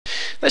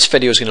This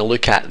video is going to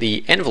look at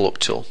the envelope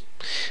tool.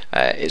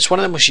 It's one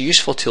of the most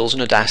useful tools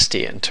in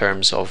Audacity in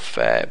terms of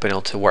being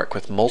able to work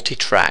with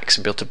multi-tracks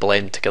and be able to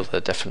blend together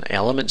the different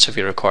elements of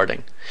your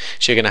recording.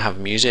 So you're going to have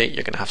music,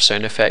 you're going to have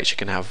sound effects, you're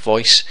going to have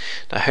voice.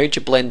 Now how do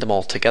you blend them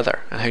all together,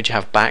 and how do you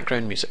have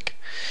background music?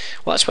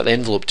 Well, that's what the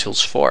envelope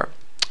tool's for.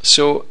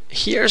 So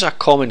here's a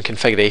common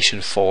configuration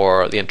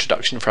for the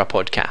introduction for a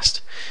podcast.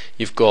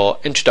 You've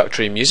got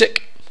introductory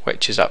music,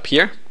 which is up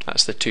here.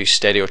 That's the two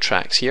stereo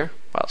tracks here.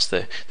 Well, it's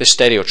the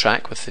stereo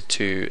track with the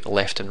two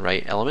left and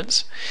right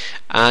elements,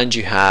 and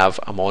you have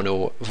a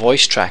mono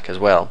voice track as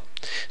well.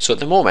 So at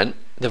the moment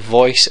the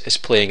voice is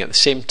playing at the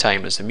same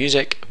time as the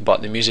music,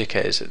 but the music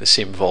is at the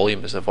same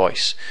volume as the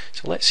voice.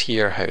 So let's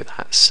hear how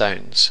that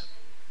sounds.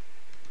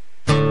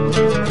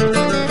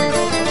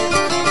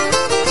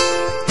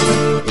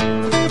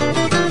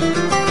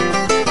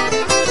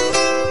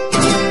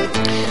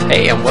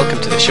 Hey, and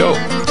welcome to the show.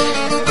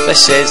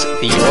 This is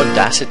the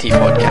Audacity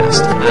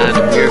podcast, and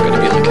we're going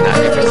to be looking at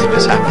everything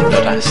that's happened in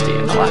Audacity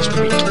in the last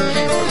week.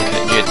 We're looking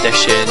at new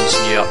additions,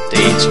 new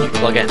updates, new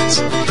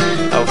plugins.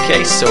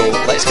 Okay, so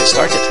let's get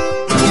started.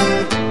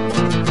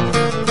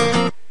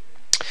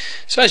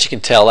 So as you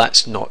can tell,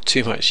 that's not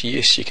too much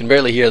use. You can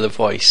barely hear the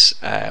voice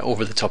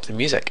over the top of the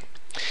music.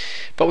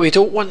 But we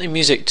don't want the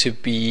music to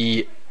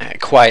be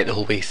quiet the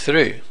whole way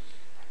through.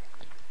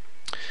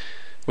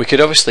 We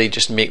could obviously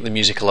just make the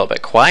music a little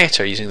bit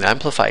quieter using the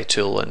amplify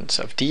tool and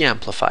sort of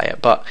de-amplify it,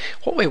 but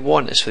what we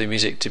want is for the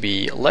music to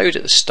be loud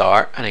at the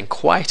start and then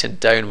quietened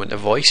down when the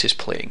voice is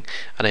playing,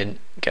 and then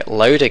get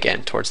loud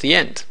again towards the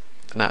end,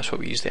 and that's what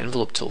we use the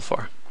envelope tool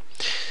for.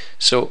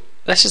 So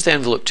this is the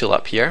envelope tool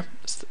up here.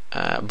 It's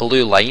a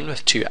blue line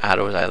with two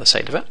arrows either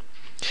side of it.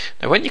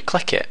 Now when you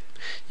click it,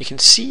 you can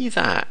see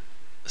that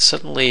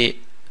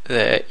suddenly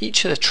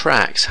each of the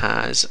tracks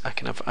has a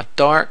kind of a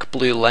dark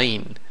blue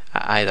line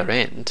at either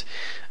end,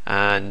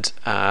 and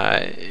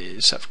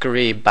sort of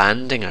grey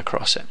banding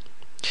across it.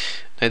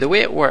 Now the way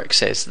it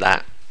works is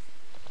that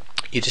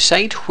you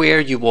decide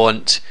where you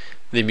want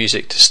the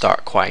music to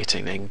start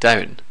quietening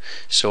down.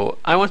 So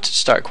I want to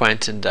start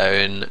quieting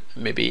down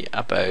maybe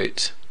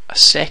about a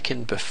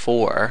second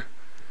before,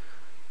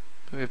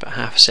 maybe about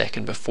half a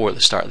second before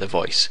the start of the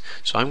voice.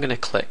 So I'm going to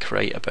click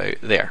right about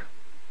there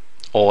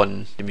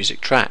on the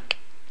music track.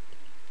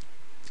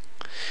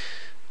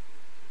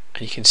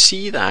 And you can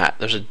see that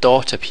there's a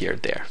dot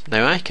appeared there.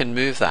 Now I can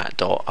move that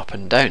dot up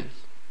and down.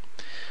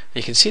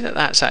 You can see that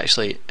that's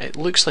actually, it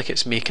looks like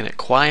it's making it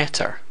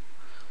quieter,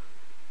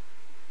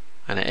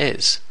 and it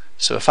is.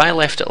 So if I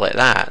left it like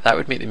that, that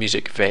would make the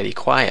music very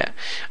quiet,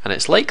 and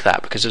it's like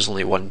that because there's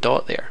only one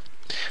dot there.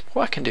 But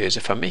what I can do is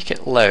if I make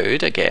it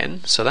loud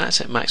again, so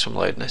that's at maximum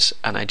loudness,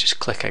 and I just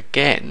click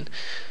again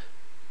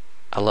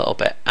a little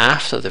bit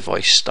after the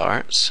voice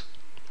starts,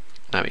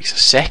 that makes a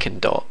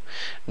second dot.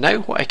 Now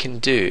what I can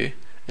do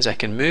is I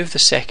can move the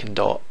second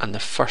dot and the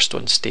first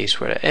one stays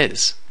where it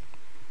is.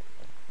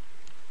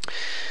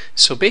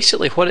 So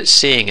basically what it's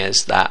saying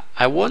is that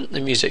I want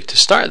the music to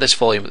start at this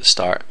volume at the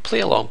start,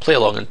 play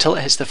along until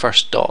it hits the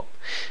first dot,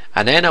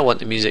 and then I want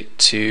the music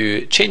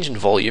to change in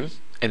volume,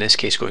 in this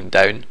case going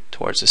down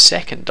towards the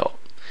second dot,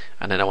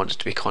 and then I want it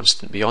to be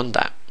constant beyond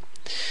that.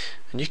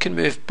 And you can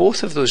move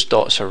both of those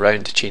dots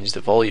around to change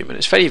the volume, and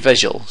it's very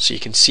visual, so you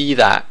can see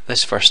that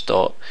this first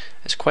dot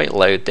is quite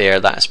loud there,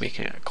 that's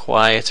making it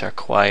quieter,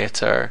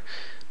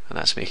 and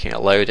that's making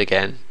it loud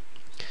again.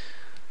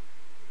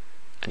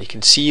 And you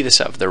can see the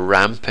sort of the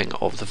ramping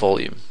of the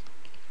volume.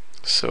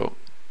 So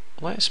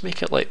let's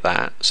make it like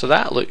that. So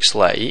that looks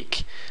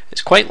like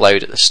it's quite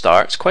loud at the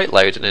start, it's quite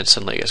loud, and then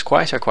suddenly it gets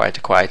quieter,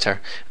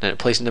 and then it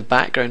plays in the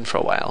background for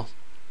a while.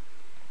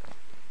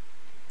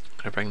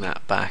 I'm going to bring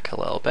that back a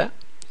little bit.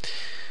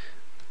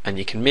 And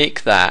you can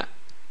make that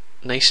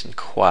nice and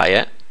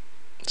quiet.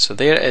 So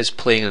there it is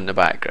playing in the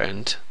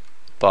background,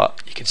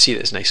 but you can see that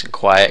it's nice and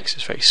quiet because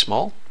it's very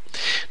small.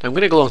 Now I'm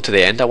going to go along to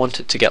the end. I want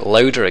it to get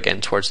louder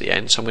again towards the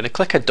end, so I'm going to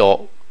click a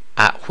dot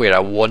at where I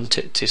want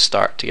it to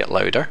start to get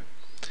louder.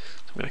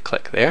 I'm going to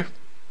click there,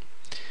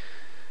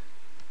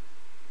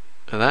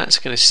 and that's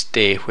going to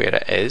stay where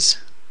it is,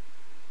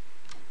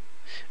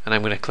 and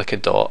I'm going to click a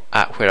dot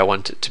at where I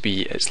want it to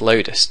be its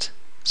loudest.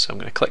 So I'm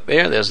going to click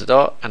there, there's the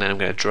dot, and then I'm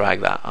going to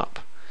drag that up.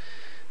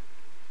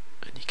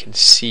 And you can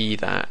see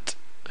that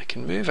I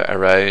can move it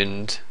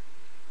around.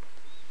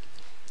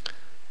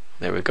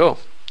 There we go.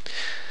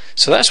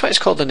 So that's why it's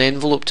called an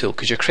envelope tool,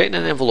 because you're creating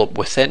an envelope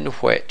within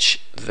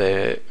which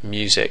the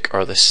music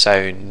or the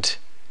sound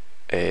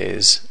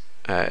is,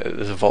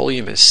 the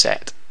volume is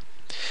set.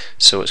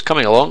 So it's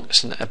coming along,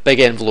 it's in a big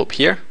envelope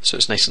here, so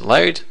it's nice and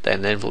loud,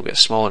 then the envelope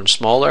gets smaller and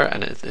smaller,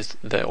 and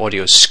the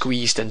audio is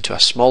squeezed into a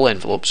small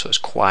envelope, so it's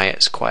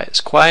quiet,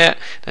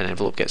 then the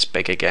envelope gets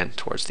big again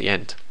towards the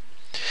end.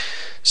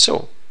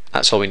 So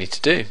that's all we need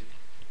to do.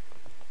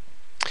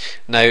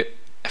 Now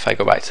if I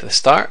go back to the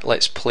start,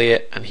 let's play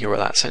it and hear what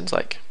that sounds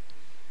like.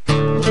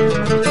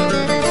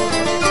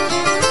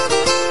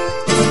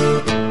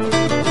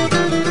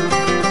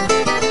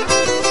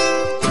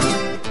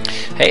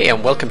 Hey,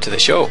 and welcome to the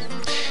show.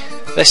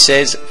 This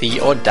is the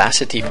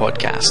Audacity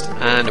podcast,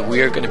 and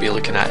we're going to be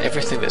looking at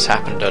everything that's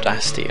happened in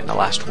Audacity in the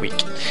last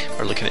week.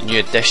 We're looking at new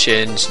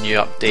additions, new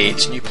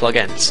updates, new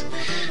plugins.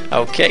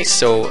 Okay,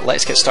 so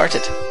let's get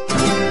started.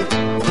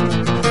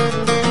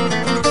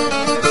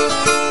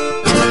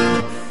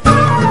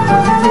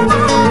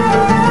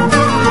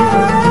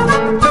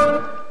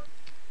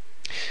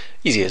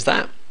 Easy as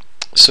that.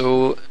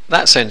 So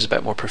that sounds a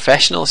bit more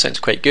professional, sounds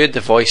quite good.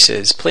 The voice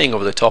is playing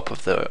over the top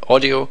of the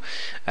audio,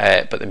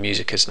 but the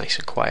music is nice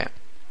and quiet.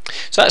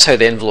 So that's how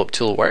the envelope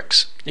tool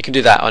works. You can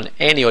do that on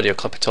any audio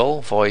clip at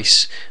all,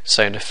 voice,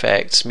 sound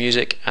effects,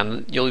 music,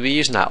 and you'll be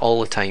using that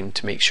all the time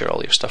to make sure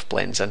all your stuff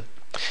blends in.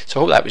 So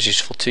I hope that was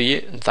useful to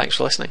you, and thanks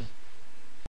for listening.